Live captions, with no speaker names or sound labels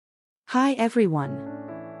Hi everyone.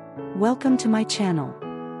 Welcome to my channel.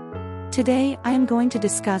 Today I am going to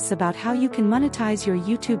discuss about how you can monetize your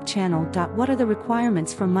YouTube channel. What are the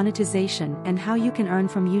requirements for monetization and how you can earn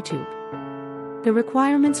from YouTube? The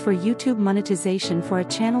requirements for YouTube monetization for a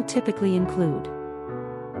channel typically include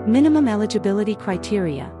minimum eligibility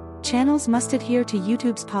criteria. Channels must adhere to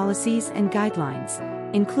YouTube's policies and guidelines,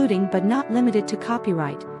 including but not limited to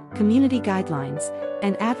copyright, community guidelines,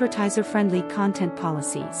 and advertiser-friendly content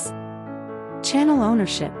policies. Channel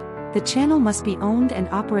ownership. The channel must be owned and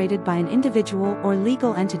operated by an individual or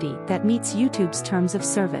legal entity that meets YouTube's terms of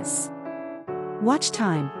service. Watch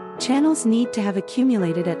time. Channels need to have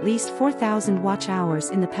accumulated at least 4,000 watch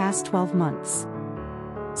hours in the past 12 months.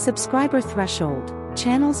 Subscriber threshold.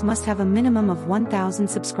 Channels must have a minimum of 1,000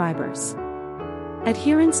 subscribers.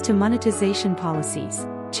 Adherence to monetization policies.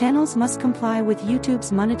 Channels must comply with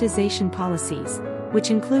YouTube's monetization policies, which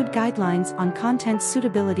include guidelines on content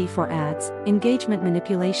suitability for ads, engagement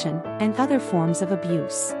manipulation, and other forms of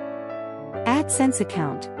abuse. AdSense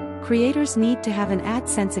account. Creators need to have an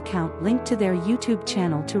AdSense account linked to their YouTube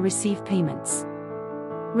channel to receive payments.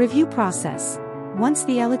 Review process. Once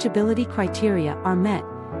the eligibility criteria are met,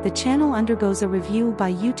 the channel undergoes a review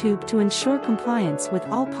by YouTube to ensure compliance with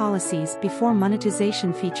all policies before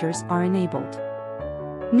monetization features are enabled.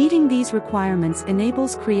 Meeting these requirements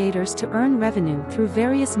enables creators to earn revenue through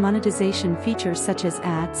various monetization features such as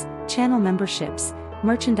ads, channel memberships,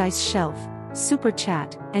 merchandise shelf, super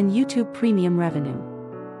chat, and YouTube premium revenue.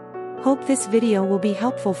 Hope this video will be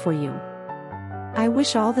helpful for you. I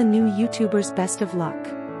wish all the new YouTubers best of luck.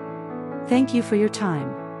 Thank you for your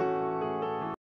time.